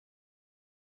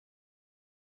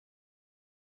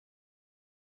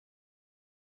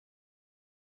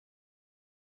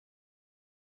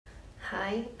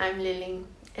Hi, I'm Li Ling,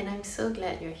 and I'm so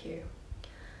glad you're here.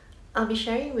 I'll be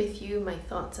sharing with you my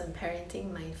thoughts on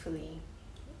parenting mindfully.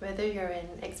 Whether you're an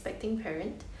expecting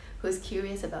parent who's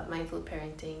curious about mindful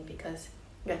parenting because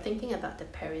you're thinking about the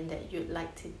parent that you'd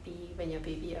like to be when your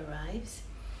baby arrives,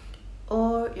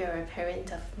 or you're a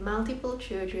parent of multiple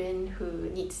children who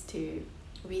needs to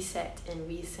reset and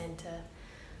recenter,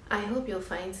 I hope you'll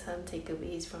find some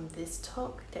takeaways from this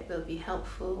talk that will be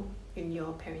helpful in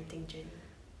your parenting journey.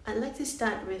 I'd like to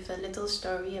start with a little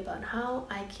story about how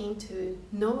I came to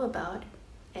know about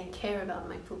and care about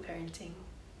mindful parenting.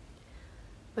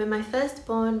 When my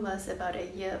firstborn was about a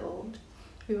year old,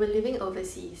 we were living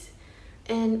overseas,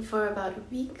 and for about a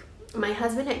week, my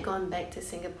husband had gone back to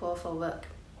Singapore for work.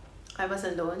 I was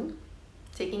alone,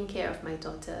 taking care of my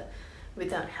daughter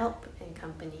without help and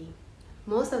company.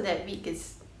 Most of that week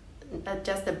is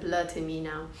just a blur to me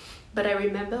now, but I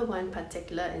remember one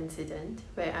particular incident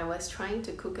where I was trying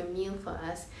to cook a meal for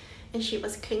us and she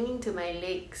was clinging to my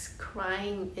legs,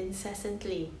 crying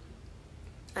incessantly.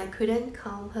 I couldn't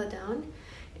calm her down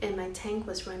and my tank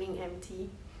was running empty.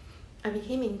 I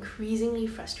became increasingly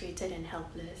frustrated and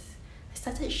helpless. I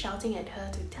started shouting at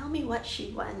her to tell me what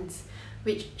she wants,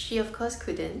 which she of course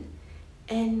couldn't,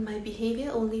 and my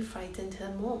behavior only frightened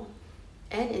her more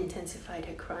and intensified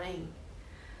her crying.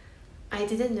 I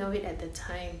didn't know it at the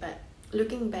time, but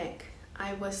looking back,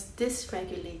 I was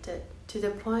dysregulated to the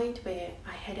point where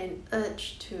I had an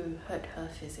urge to hurt her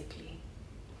physically.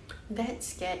 That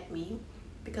scared me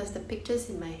because the pictures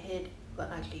in my head were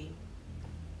ugly.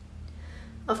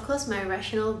 Of course, my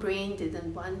rational brain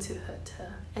didn't want to hurt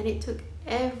her, and it took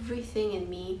everything in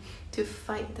me to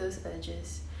fight those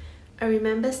urges. I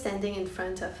remember standing in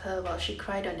front of her while she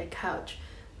cried on the couch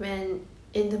when,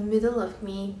 in the middle of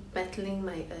me battling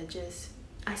my urges,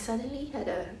 I suddenly had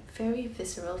a very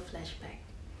visceral flashback.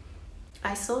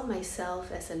 I saw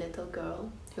myself as a little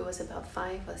girl who was about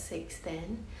 5 or 6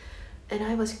 then, and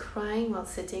I was crying while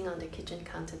sitting on the kitchen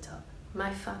countertop.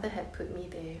 My father had put me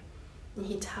there, and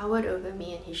he towered over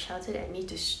me and he shouted at me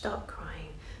to stop crying.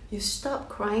 You stop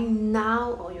crying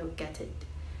now or you'll get it.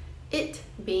 It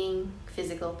being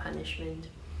physical punishment.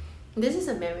 This is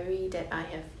a memory that I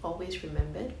have always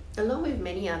remembered, along with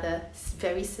many other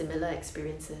very similar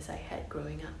experiences I had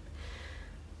growing up.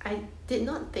 I did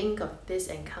not think of this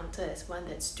encounter as one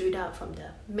that stood out from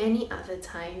the many other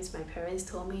times my parents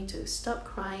told me to stop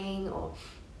crying or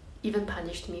even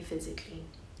punished me physically.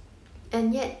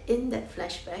 And yet, in that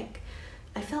flashback,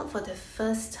 I felt for the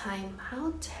first time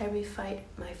how terrified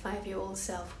my 5-year-old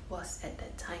self was at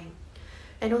that time,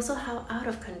 and also how out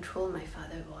of control my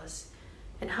father was,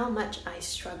 and how much I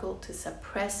struggled to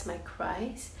suppress my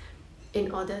cries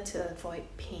in order to avoid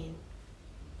pain.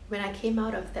 When I came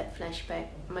out of that flashback,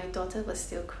 my daughter was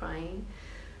still crying,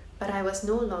 but I was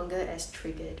no longer as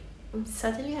triggered.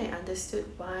 Suddenly I understood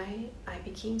why I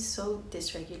became so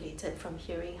dysregulated from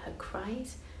hearing her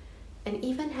cries and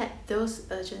even had those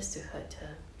urges to hurt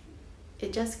her.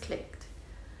 It just clicked.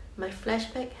 My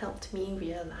flashback helped me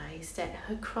realize that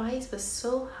her cries were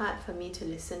so hard for me to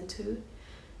listen to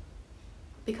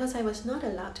because I was not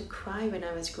allowed to cry when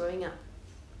I was growing up.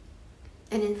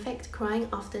 And in fact, crying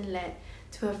often led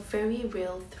to a very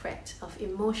real threat of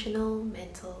emotional,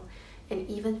 mental, and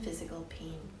even physical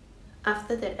pain.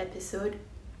 After that episode,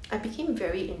 I became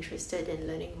very interested in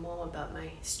learning more about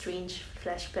my strange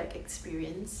flashback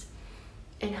experience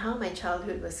and how my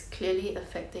childhood was clearly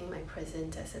affecting my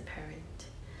present as a parent.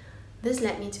 This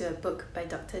led me to a book by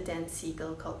Dr. Dan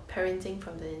Siegel called Parenting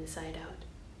from the Inside Out.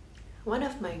 One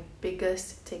of my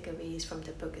biggest takeaways from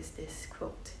the book is this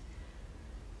quote: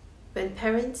 "When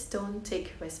parents don't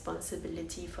take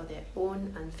responsibility for their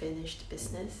own unfinished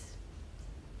business,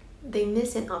 they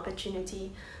miss an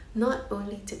opportunity not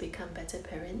only to become better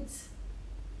parents,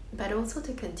 but also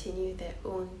to continue their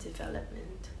own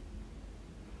development."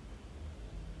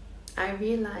 I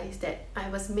realized that I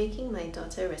was making my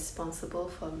daughter responsible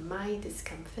for my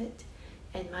discomfort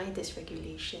and my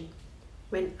dysregulation,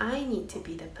 when I need to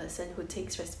be the person who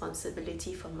takes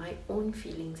responsibility for my own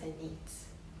feelings and needs.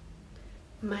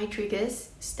 My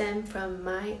triggers stem from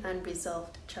my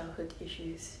unresolved childhood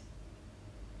issues.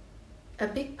 A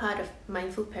big part of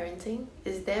mindful parenting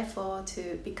is therefore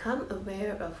to become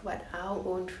aware of what our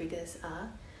own triggers are,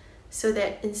 so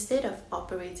that instead of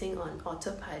operating on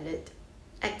autopilot,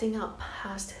 acting out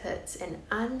past hurts and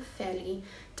unfairly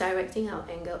directing our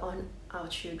anger on our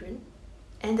children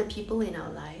and the people in our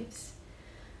lives,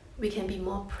 we can be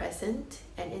more present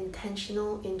and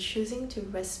intentional in choosing to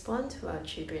respond to our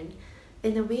children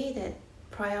in a way that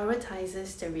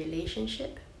prioritizes the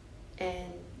relationship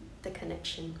and the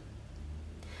connection.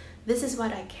 This is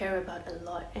what I care about a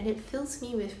lot, and it fills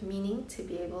me with meaning to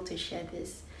be able to share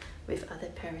this with other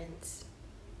parents.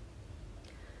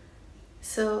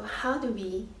 So how do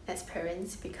we, as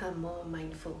parents, become more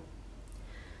mindful?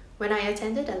 When I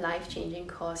attended a life-changing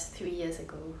course 3 years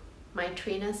ago, my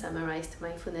trainer summarized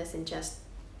mindfulness in just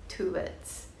 2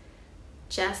 words.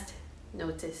 Just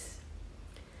notice.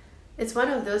 It's one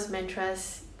of those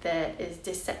mantras that is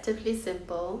deceptively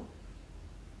simple,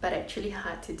 but actually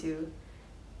hard to do,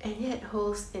 and yet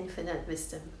holds infinite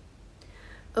wisdom.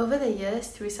 Over the years,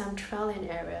 through some trial and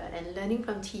error and learning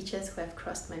from teachers who have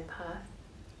crossed my path,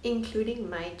 including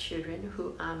my children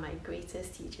who are my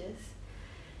greatest teachers,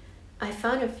 I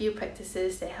found a few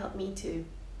practices that help me to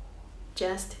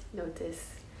just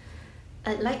notice.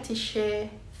 I'd like to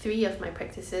share 3 of my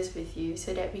practices with you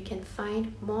so that we can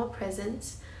find more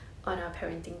presence on our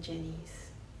parenting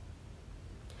journeys.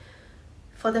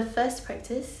 For the first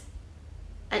practice,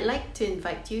 I'd like to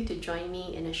invite you to join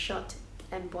me in a short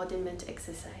embodiment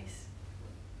exercise.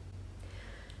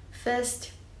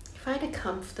 First, find a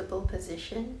comfortable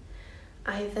position,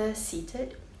 either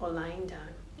seated or lying down,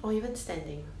 or even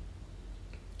standing.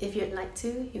 If you'd like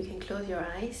to, you can close your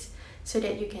eyes so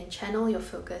that you can channel your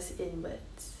focus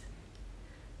inwards.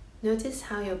 Notice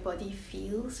how your body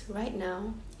feels right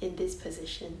now in this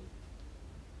position.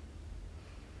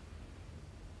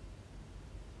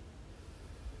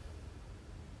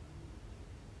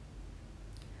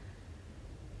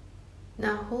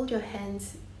 Now hold your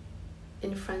hands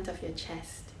in front of your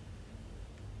chest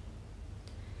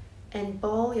and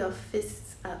ball your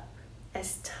fists up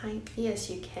as tightly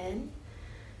as you can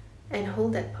and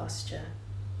hold that posture.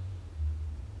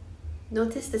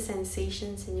 Notice the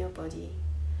sensations in your body.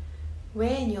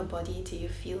 Where in your body do you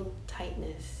feel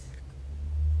tightness?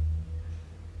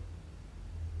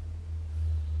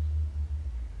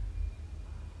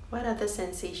 What other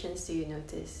sensations do you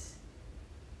notice?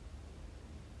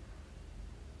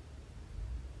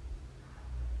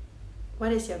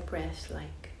 What is your breath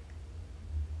like?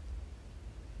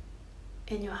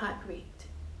 And your heart rate?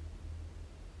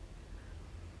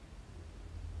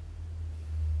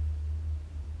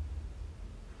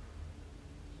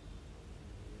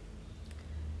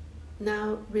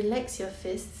 Now relax your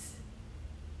fists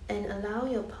and allow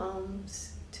your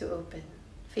palms to open,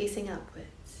 facing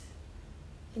upwards.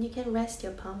 And you can rest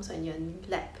your palms on your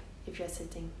lap if you're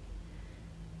sitting.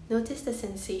 Notice the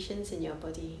sensations in your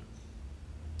body.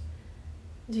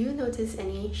 Do you notice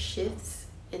any shifts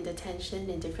in the tension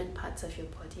in different parts of your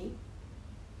body?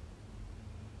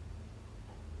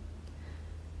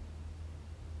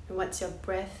 And what's your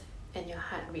breath and your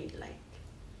heart rate like?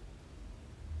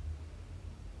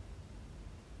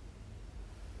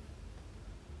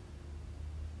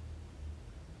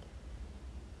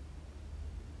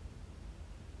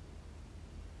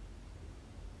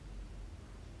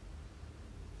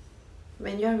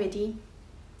 When you're ready,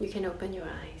 you can open your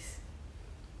eyes.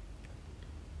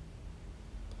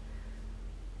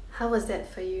 How was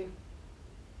that for you?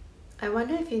 I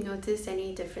wonder if you noticed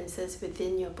any differences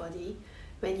within your body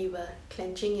when you were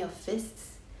clenching your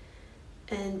fists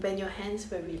and when your hands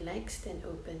were relaxed and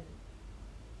open.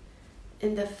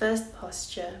 In the first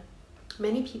posture,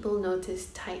 many people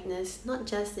notice tightness not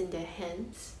just in their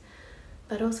hands,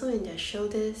 but also in their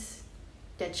shoulders,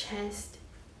 their chest,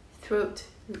 throat,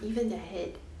 and even their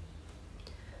head.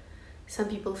 Some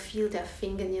people feel their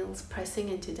fingernails pressing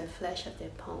into the flesh of their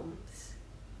palms.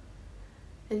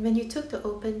 And when you took the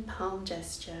open palm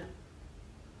gesture,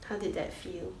 how did that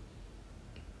feel?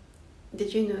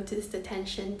 Did you notice the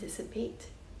tension dissipate?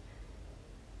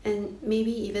 And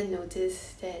maybe even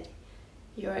notice that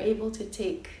you are able to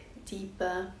take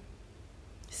deeper,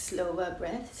 slower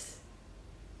breaths?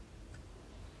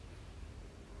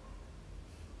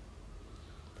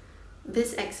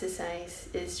 This exercise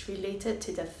is related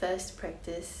to the first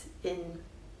practice in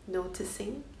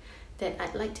noticing that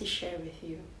I'd like to share with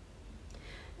you.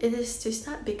 It is to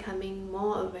start becoming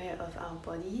more aware of our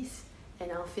bodies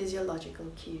and our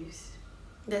physiological cues.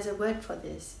 There's a word for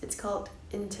this. It's called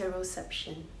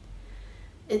interoception.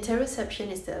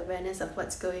 Interoception is the awareness of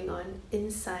what's going on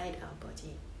inside our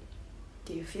body.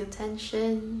 Do you feel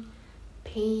tension,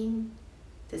 pain,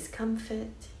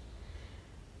 discomfort?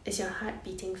 Is your heart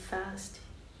beating fast?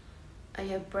 Are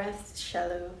your breaths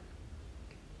shallow?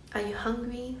 Are you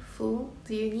hungry, full?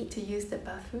 Do you need to use the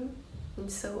bathroom?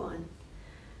 And so on.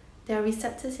 There are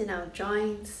receptors in our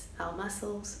joints, our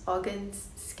muscles, organs,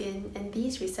 skin, and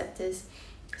these receptors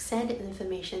send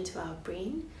information to our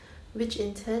brain, which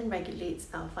in turn regulates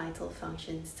our vital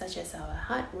functions such as our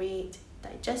heart rate,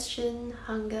 digestion,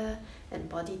 hunger, and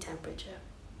body temperature.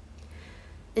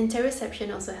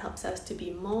 Interoception also helps us to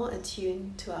be more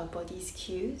attuned to our body's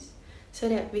cues so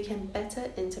that we can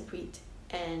better interpret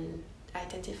and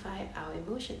identify our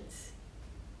emotions.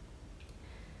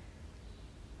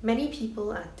 Many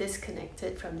people are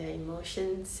disconnected from their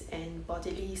emotions and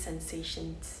bodily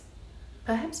sensations,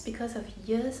 perhaps because of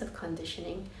years of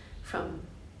conditioning from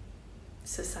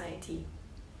society,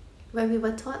 where we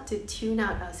were taught to tune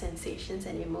out our sensations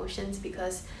and emotions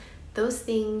because those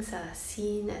things are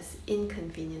seen as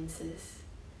inconveniences.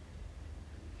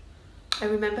 I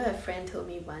remember a friend told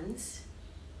me once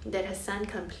that her son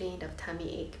complained of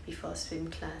tummy ache before swim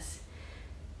class,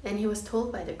 and he was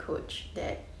told by the coach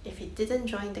that if he didn't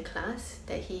join the class,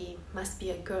 that he must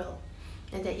be a girl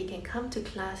and that he can come to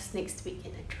class next week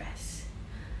in a dress.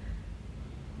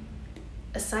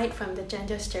 Aside from the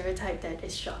gender stereotype that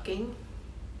is shocking,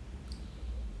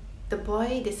 the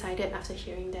boy decided after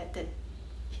hearing that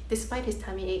despite his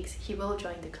tummy aches, he will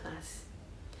join the class.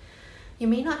 You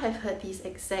may not have heard these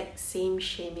exact same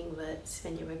shaming words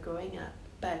when you were growing up,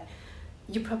 but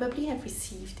you probably have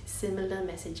received similar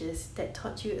messages that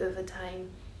taught you over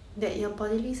time that your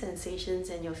bodily sensations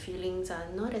and your feelings are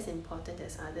not as important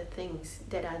as other things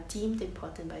that are deemed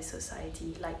important by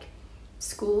society, like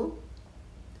school,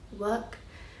 work,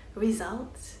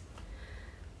 results.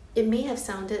 It may have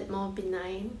sounded more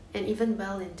benign and even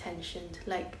well-intentioned,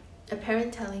 like a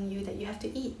parent telling you that you have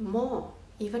to eat more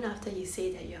even after you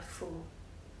say that you're full.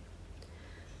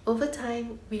 Over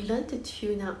time, we learn to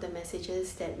tune out the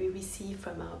messages that we receive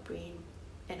from our brain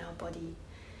and our body,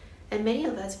 and many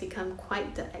of us become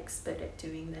quite the expert at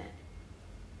doing that.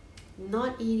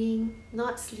 Not eating,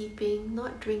 not sleeping,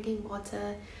 not drinking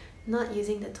water, not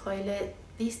using the toilet,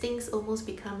 these things almost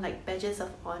become like badges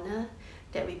of honor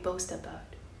that we boast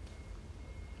about.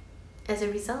 As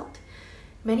a result,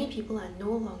 many people are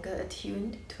no longer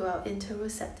attuned to our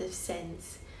interoceptive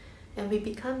sense, and we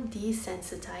become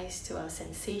desensitized to our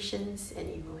sensations and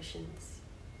emotions.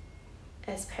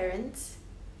 As parents,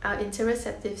 our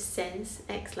interoceptive sense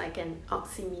acts like an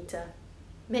oximeter.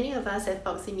 Many of us have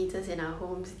oximeters in our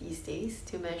homes these days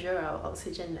to measure our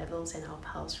oxygen levels and our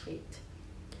pulse rate.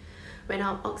 When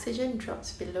our oxygen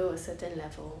drops below a certain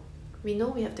level, we know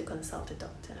we have to consult a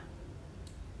doctor.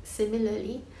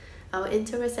 Similarly, our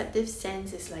interoceptive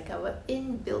sense is like our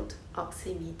inbuilt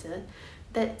oximeter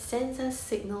that sends us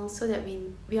signals so that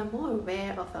we are more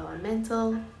aware of our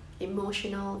mental,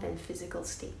 emotional, and physical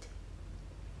state.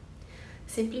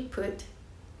 Simply put,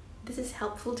 this is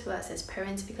helpful to us as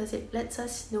parents because it lets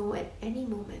us know at any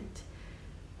moment,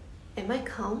 am I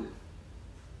calm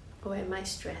or am I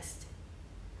stressed?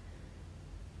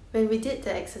 When we did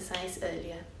the exercise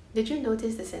earlier, did you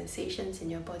notice the sensations in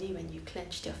your body when you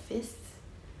clenched your fists?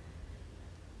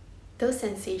 Those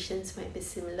sensations might be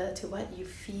similar to what you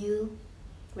feel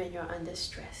when you're under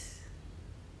stress.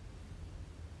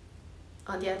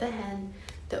 On the other hand,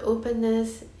 the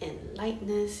openness and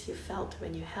lightness you felt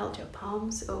when you held your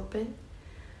palms open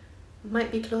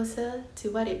might be closer to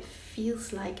what it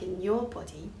feels like in your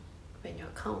body when you're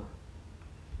calm.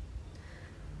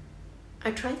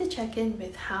 I try to check in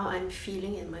with how I'm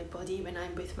feeling in my body when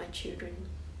I'm with my children.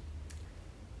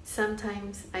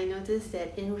 Sometimes I notice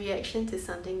that in reaction to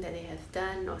something that they have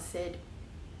done or said,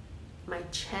 my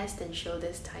chest and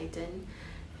shoulders tighten,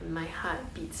 and my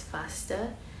heart beats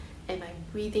faster, and my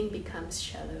breathing becomes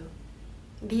shallow.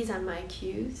 These are my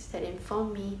cues that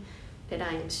inform me that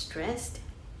I am stressed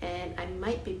and I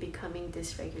might be becoming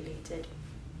dysregulated.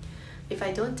 If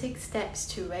I don't take steps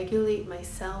to regulate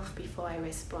myself before I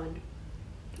respond,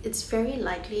 it's very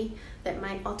likely that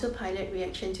my autopilot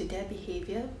reaction to their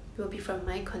behavior will be from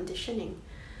my conditioning.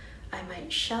 I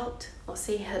might shout or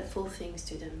say hurtful things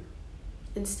to them.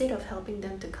 Instead of helping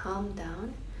them to calm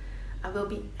down, I will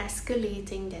be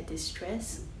escalating their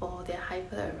distress or their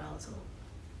hyperarousal.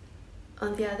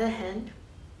 On the other hand,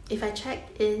 if I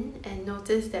check in and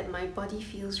notice that my body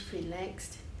feels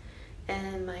relaxed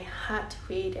and my heart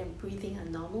rate and breathing are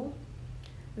normal,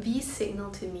 these signal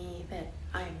to me that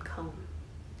I am calm.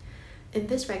 In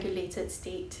this regulated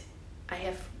state, I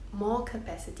have more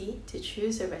capacity to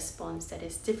choose a response that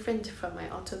is different from my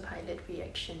autopilot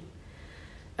reaction.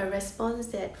 A response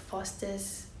that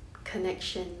fosters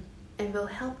connection and will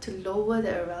help to lower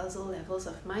the arousal levels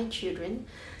of my children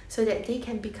so that they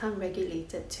can become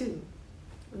regulated too.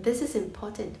 This is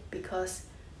important because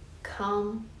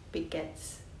calm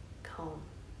begets calm.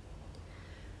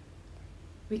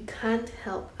 We can't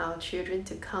help our children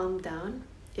to calm down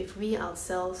if we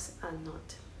ourselves are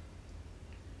not.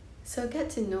 So get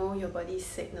to know your body's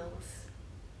signals.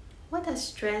 What does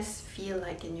stress feel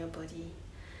like in your body?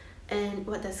 And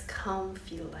what does calm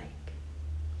feel like?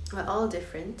 We're all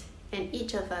different, and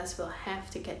each of us will have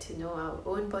to get to know our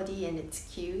own body and its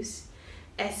cues,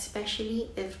 especially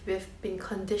if we've been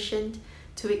conditioned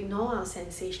to ignore our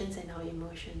sensations and our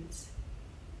emotions.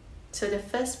 So the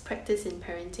first practice in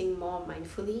parenting more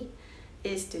mindfully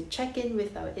is to check in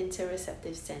with our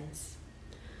interoceptive sense.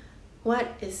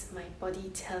 What is my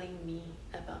body telling me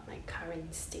about my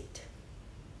current state?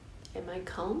 Am I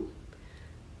calm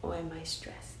or am I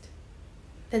stressed?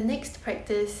 The next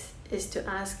practice is to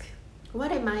ask,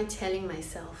 what am I telling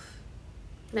myself?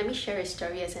 Let me share a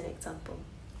story as an example.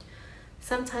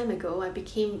 Some time ago, I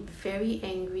became very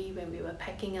angry when we were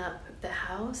packing up the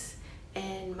house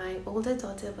and my older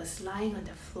daughter was lying on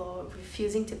the floor,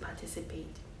 refusing to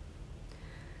participate.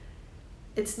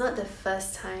 It's not the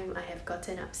first time I have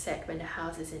gotten upset when the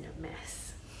house is in a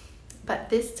mess. But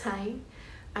this time,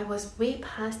 I was way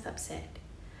past upset.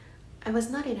 I was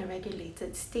not in a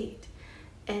regulated state,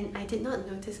 and I did not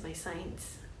notice my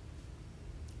signs.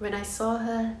 When I saw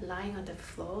her lying on the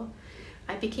floor,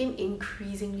 I became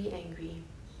increasingly angry,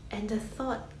 and the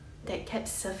thought that kept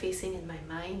surfacing in my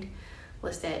mind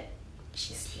was that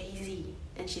she's lazy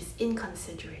and she's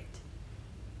inconsiderate.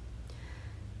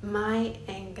 My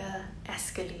anger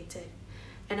escalated,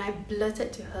 and I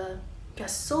blurted to her, "You're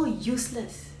so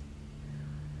useless."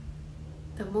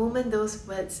 The moment those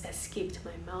words escaped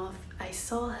my mouth, I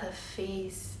saw her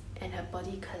face and her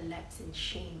body collapse in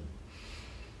shame.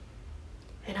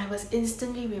 And I was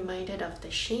instantly reminded of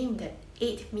the shame that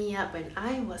ate me up when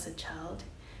I was a child,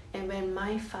 and when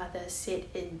my father said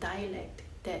in dialect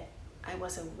that I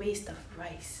was a waste of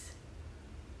rice.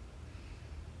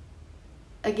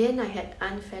 Again, I had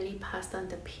unfairly passed on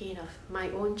the pain of my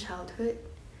own childhood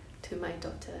to my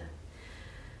daughter.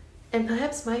 And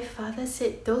perhaps my father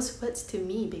said those words to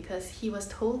me because he was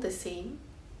told the same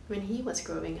when he was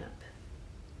growing up.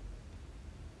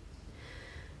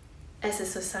 As a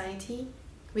society,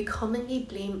 we commonly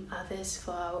blame others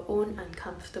for our own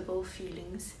uncomfortable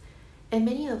feelings, and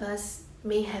many of us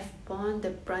may have borne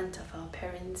the brunt of our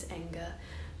parents' anger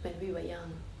when we were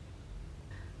young.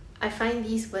 I find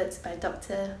these words by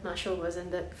Dr. Marshall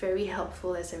Rosenberg very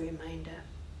helpful as a reminder.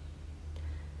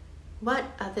 What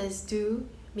others do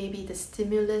may be the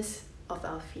stimulus of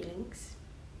our feelings,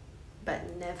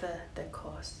 but never the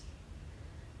cause.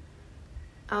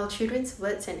 Our children's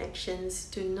words and actions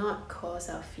do not cause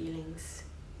our feelings.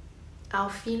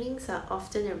 Our feelings are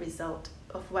often a result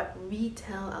of what we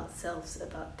tell ourselves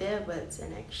about their words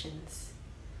and actions.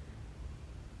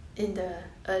 In the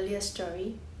earlier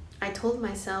story, I told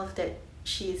myself that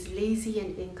she is lazy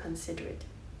and inconsiderate,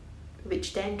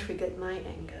 which then triggered my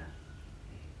anger.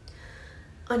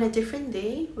 On a different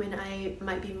day, when I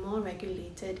might be more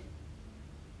regulated,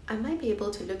 I might be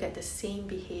able to look at the same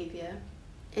behavior,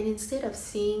 and instead of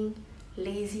seeing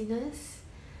laziness,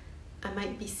 I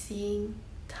might be seeing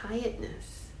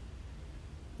tiredness.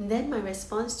 And then my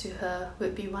response to her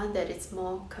would be one that is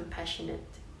more compassionate.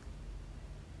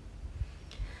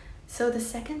 So the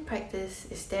second practice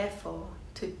is therefore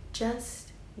to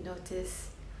just notice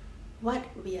what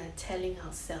we are telling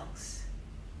ourselves.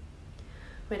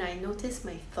 When I notice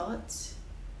my thoughts,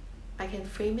 I can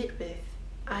frame it with,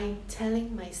 I'm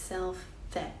telling myself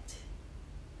that.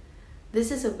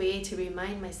 This is a way to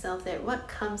remind myself that what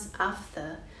comes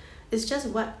after is just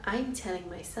what I'm telling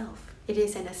myself. It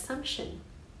is an assumption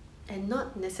and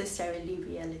not necessarily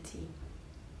reality.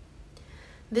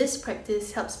 This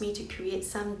practice helps me to create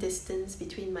some distance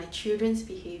between my children's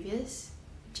behaviors,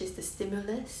 which is the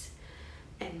stimulus,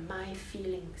 and my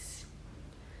feelings.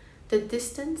 The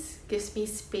distance gives me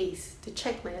space to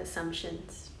check my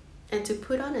assumptions and to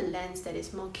put on a lens that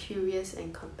is more curious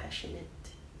and compassionate.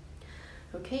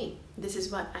 Okay, this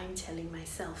is what I'm telling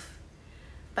myself.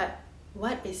 But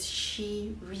what is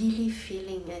she really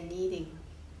feeling and needing?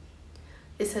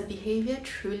 Is her behavior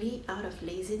truly out of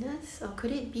laziness, or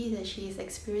could it be that she is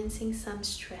experiencing some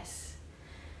stress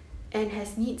and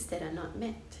has needs that are not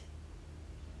met?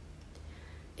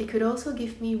 It could also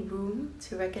give me room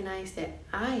to recognize that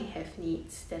I have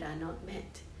needs that are not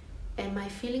met, and my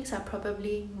feelings are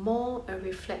probably more a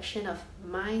reflection of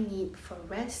my need for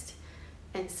rest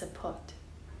and support.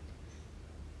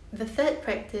 The third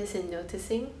practice in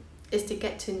noticing is to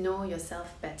get to know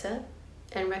yourself better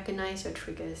and recognize your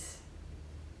triggers.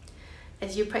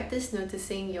 As you practice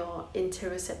noticing your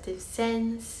interoceptive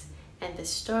sense and the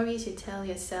stories you tell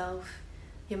yourself,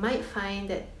 you might find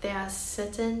that there are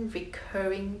certain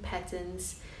recurring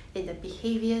patterns in the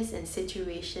behaviors and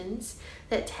situations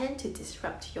that tend to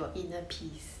disrupt your inner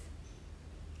peace.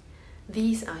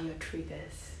 These are your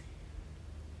triggers.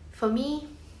 For me,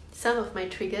 some of my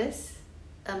triggers,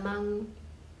 among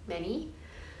many,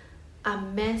 are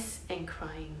mess and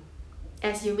crying.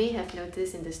 as you may have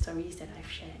noticed in the stories that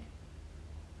I've shared.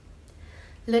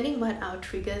 Learning what our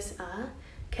triggers are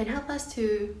can help us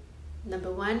to,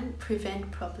 number one,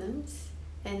 prevent problems,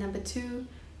 and number two,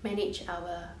 manage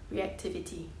our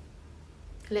reactivity.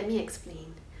 Let me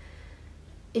explain.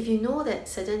 If you know that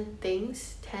certain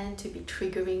things tend to be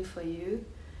triggering for you,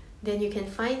 then you can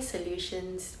find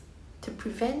solutions to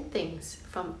prevent things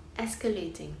from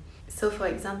escalating. So for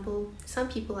example, some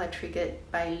people are triggered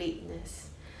by lateness.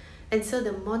 And so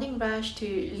the morning rush to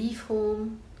leave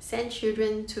home, send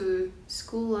children to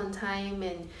school on time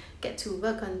and get to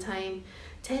work on time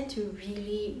tend to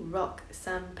really rock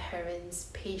some parents'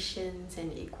 patience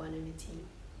and equanimity.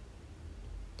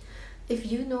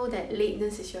 If you know that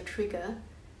lateness is your trigger,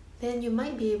 then you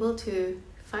might be able to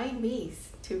find ways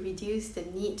to reduce the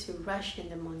need to rush in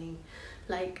the morning,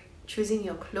 like choosing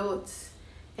your clothes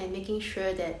and making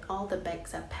sure that all the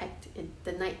bags are packed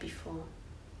the night before,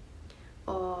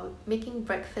 or making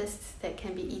breakfasts that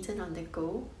can be eaten on the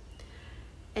go,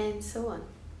 and so on.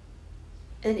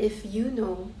 And if you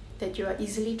know that you are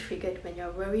easily triggered when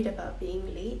you're worried about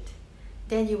being late,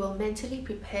 then you will mentally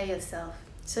prepare yourself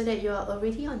so that you are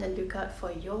already on the lookout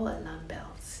for your alarm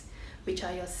bells, which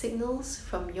are your signals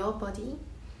from your body,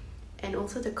 and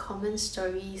also the common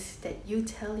stories that you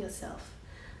tell yourself,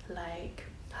 like,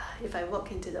 if I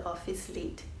walk into the office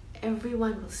late,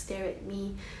 everyone will stare at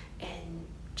me and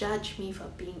judge me for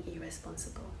being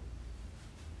irresponsible.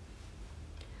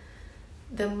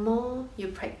 The more you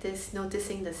practice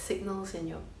noticing the signals in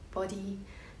your body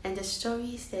and the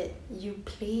stories that you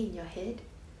play in your head,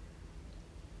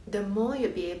 the more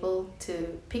you'll be able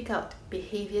to pick out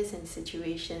behaviors and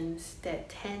situations that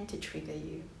tend to trigger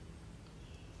you.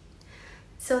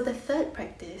 So the third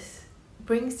practice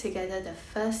brings together the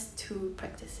first two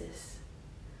practices.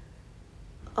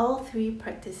 All three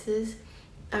practices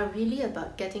are really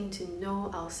about getting to know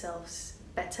ourselves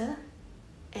better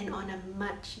and on a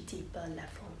much deeper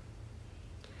level.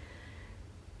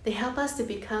 They help us to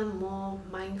become more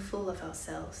mindful of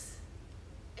ourselves.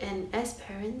 And as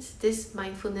parents, this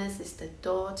mindfulness is the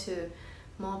door to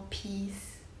more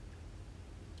peace,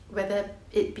 whether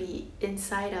it be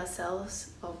inside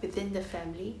ourselves or within the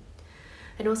family,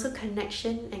 and also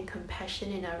connection and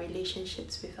compassion in our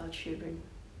relationships with our children.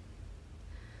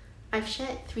 I've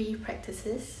shared 3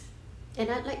 practices,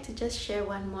 and I'd like to just share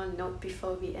one more note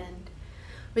before we end,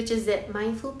 which is that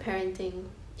mindful parenting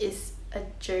is a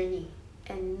journey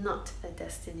and not a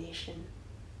destination.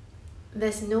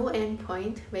 There's no end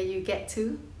point where you get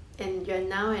to and you're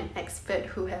now an expert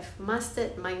who have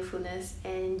mastered mindfulness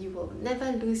and you will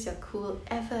never lose your cool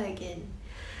ever again.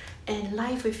 And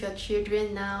life with your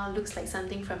children now looks like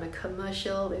something from a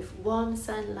commercial with warm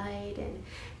sunlight and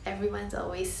everyone's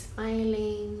always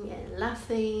smiling and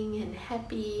laughing and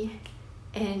happy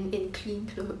and in clean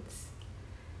clothes.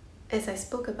 As I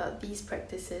spoke about these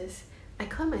practices, I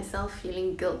caught myself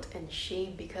feeling guilt and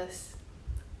shame because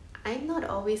I'm not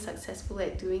always successful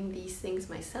at doing these things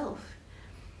myself.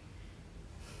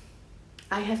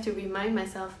 I have to remind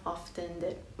myself often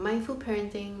that mindful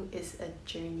parenting is a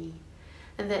journey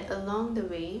and that along the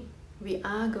way, we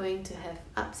are going to have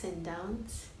ups and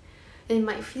downs. It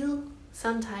might feel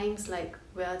sometimes like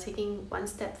we are taking 1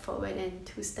 step forward and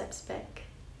 2 steps back.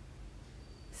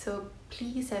 So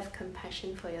please have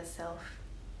compassion for yourself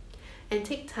and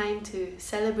take time to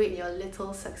celebrate your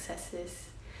little successes,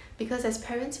 because as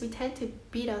parents we tend to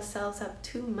beat ourselves up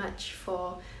too much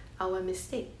for our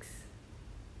mistakes.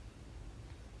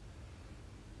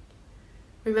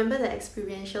 Remember the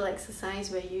experiential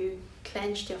exercise where you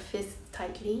clenched your fists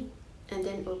tightly and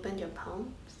then opened your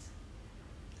palms?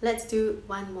 Let's do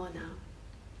one more now.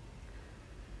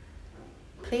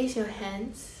 Place your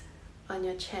hands on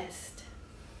your chest.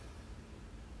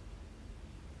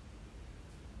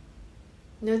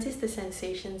 Notice the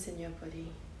sensations in your body.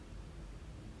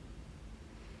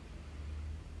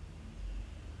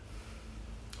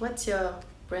 What's your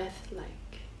breath like?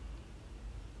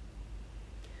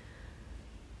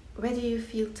 Where do you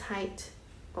feel tight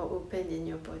or open in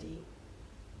your body?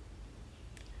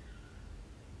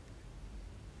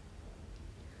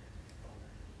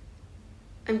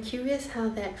 I'm curious how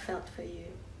that felt for you.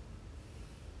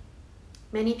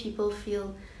 Many people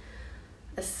feel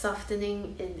a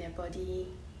softening in their body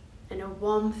and a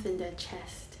warmth in their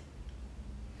chest.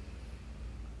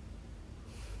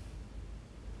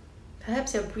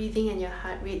 Perhaps your breathing and your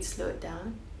heart rate slowed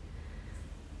down.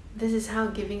 This is how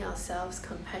giving ourselves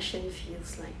compassion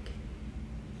feels like.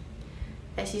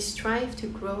 As you strive to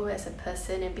grow as a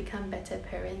person and become better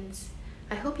parents,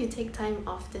 I hope you take time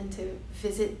often to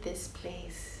visit this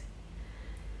place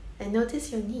and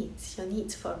notice your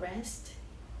needs for rest,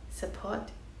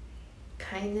 support,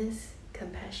 kindness,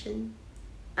 compassion,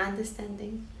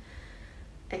 understanding,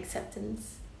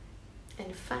 acceptance,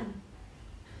 and fun.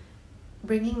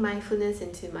 Bringing mindfulness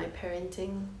into my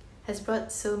parenting has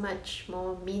brought so much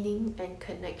more meaning and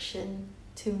connection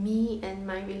to me and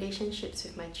my relationships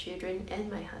with my children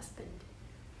and my husband.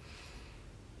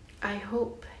 I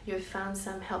hope you've found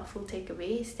some helpful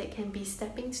takeaways that can be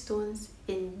stepping stones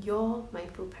in your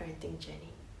mindful parenting journey.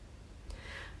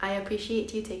 I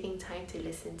appreciate you taking time to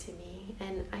listen to me,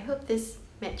 and I hope this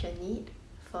met your need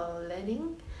for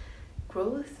learning,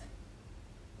 growth,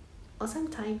 or some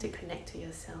time to connect to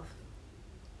yourself.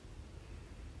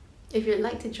 If you'd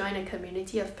like to join a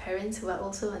community of parents who are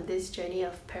also on this journey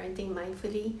of parenting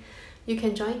mindfully, you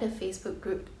can join the Facebook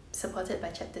group supported by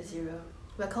Chapter 0.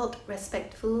 We're called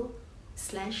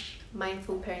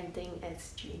Respectful/Mindful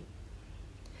ParentED.sg.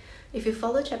 If you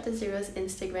follow Chapter 0's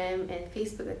Instagram and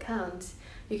Facebook accounts,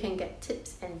 you can get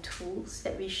tips and tools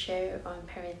that we share on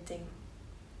parenting.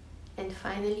 And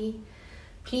finally,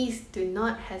 please do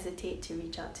not hesitate to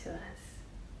reach out to us.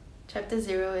 Chapter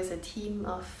 0 is a team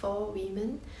of 4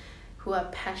 women who are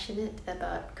passionate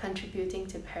about contributing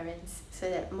to parents so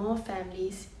that more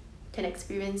families can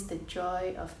experience the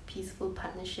joy of peaceful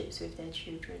partnerships with their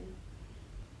children.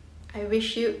 I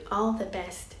wish you all the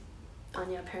best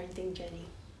on your parenting journey.